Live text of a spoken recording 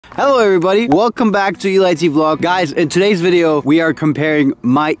Hello everybody, welcome back to EliTVlog. Guys, in today's video, we are comparing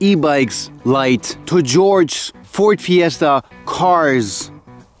my e-bike's light to George's Ford Fiesta car's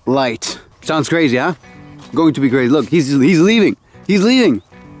light. Sounds crazy, huh? Going to be crazy. Look, he's leaving. He's leaving.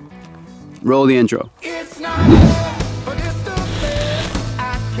 Roll the intro. It's not good, but it's the best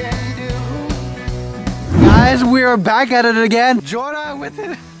I can do. Guys, we are back at it again. Jonah with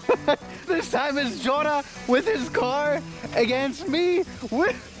it. This time it's Jonah with his car against me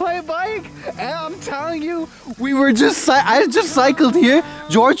with my bike. And I'm telling you, I just cycled here.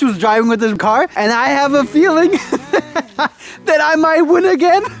 George was driving with his car, and I have a feeling that I might win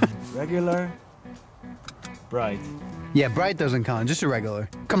again. Regular, bright. Yeah, bright doesn't count, just a regular.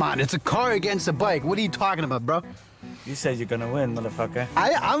 Come on, it's a car against a bike. What are you talking about, bro? You said you're gonna win, motherfucker.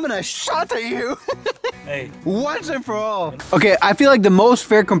 I'm gonna shot at you. Hey. Once and for all. Okay, I feel like the most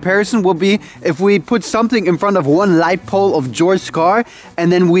fair comparison would be if we put something in front of one light pole of George's car,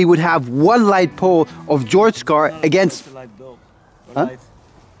 and then we would have one light pole of George's car against... It's a light bulb. Huh?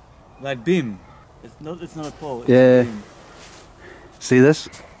 Light beam. It's not a pole. It's Yeah. a beam. See this?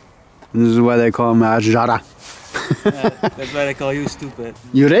 This is why they call me Jara. Yeah, that's why they call you stupid.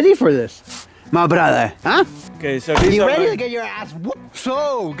 You ready for this? My brother, huh? Okay, so these You are ready my- to get your ass whooped?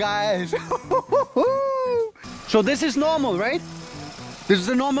 So, guys. So this is normal, right? This is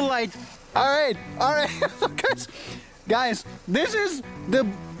the normal light. All right. Guys, this is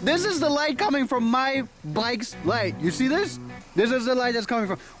the light coming from my bike's light. You see this? This is the light that's coming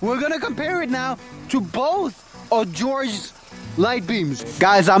from. We're gonna compare it now to both of George's light beams.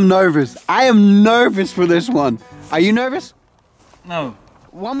 Guys, I'm nervous. I am nervous for this one. Are you nervous? No.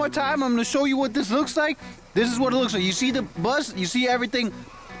 One more time, I'm gonna show you what this looks like. This is what it looks like. You see the bus, you see everything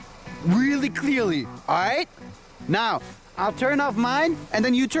really clearly, all right? Now, I'll turn off mine, and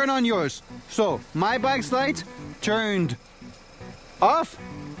then you turn on yours. So, my bike's light turned off.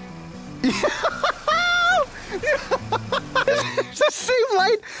 It's the same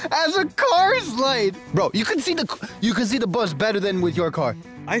light as a car's light. Bro, you can see the bus better than with your car.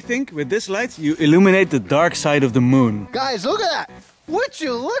 I think with this light, you illuminate the dark side of the moon. Guys, look at that. What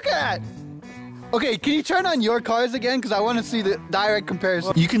you look at? Okay, can you turn on your cars again? Because I want to see the direct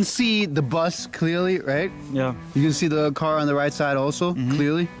comparison. You can see the bus clearly, right? Yeah. You can see the car on the right side also,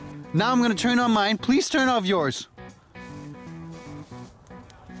 clearly. Now I'm going to turn on mine. Please turn off yours.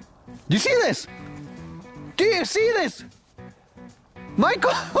 Do you see this? Do you see this? My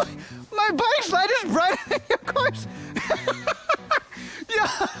bike's light is brighter than your car's. Yeah.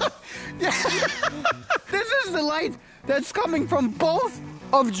 This is the light that's coming from both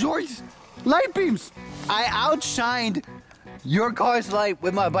of George's light beams. I outshined your car's light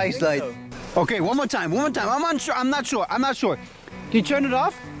with my bike's light. So. Okay, one more time. I'm not sure. Can you turn it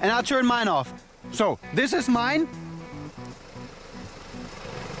off? And I'll turn mine off. So, this is mine.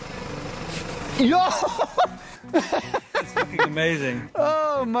 Yo! It's fucking amazing.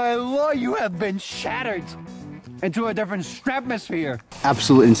 Oh my lord, you have been shattered into a different stratosphere.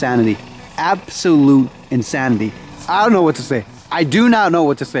 Absolute insanity. Absolute insanity. I don't know what to say. I do not know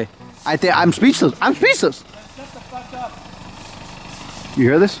what to say. I'm speechless. I'm speechless. Shut the fuck up. You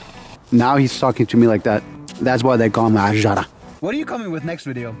hear this? Now he's talking to me like that. That's why they call me Ajara. What are you coming with next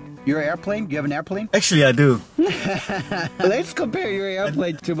video? Your airplane? Do you have an airplane? Actually, I do. Let's compare your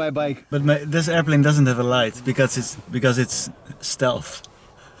airplane to my bike. But this airplane doesn't have a light because it's stealth.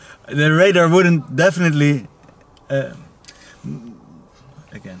 The radar wouldn't definitely. Again.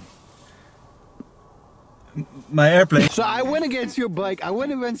 My airplane. So I win against your bike, I win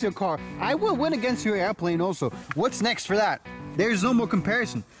against your car, I will win against your airplane also. What's next for that? There's no more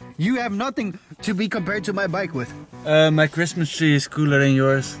comparison. You have nothing to be compared to my bike with. My Christmas tree is cooler than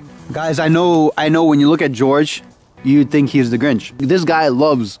yours. Guys, I know when you look at George, you think he's the Grinch. This guy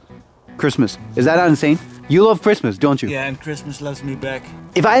loves Christmas. Is that not insane? You love Christmas, don't you? Yeah, and Christmas loves me back.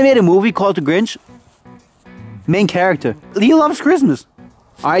 If I made a movie called The Grinch, main character, he loves Christmas.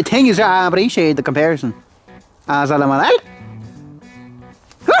 Alright, thank you sir, I appreciate the comparison. Alright,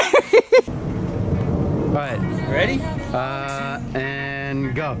 Ready?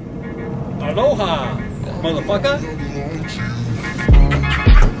 and go. Aloha, motherfucker.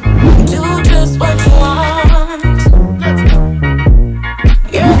 Do just what you want.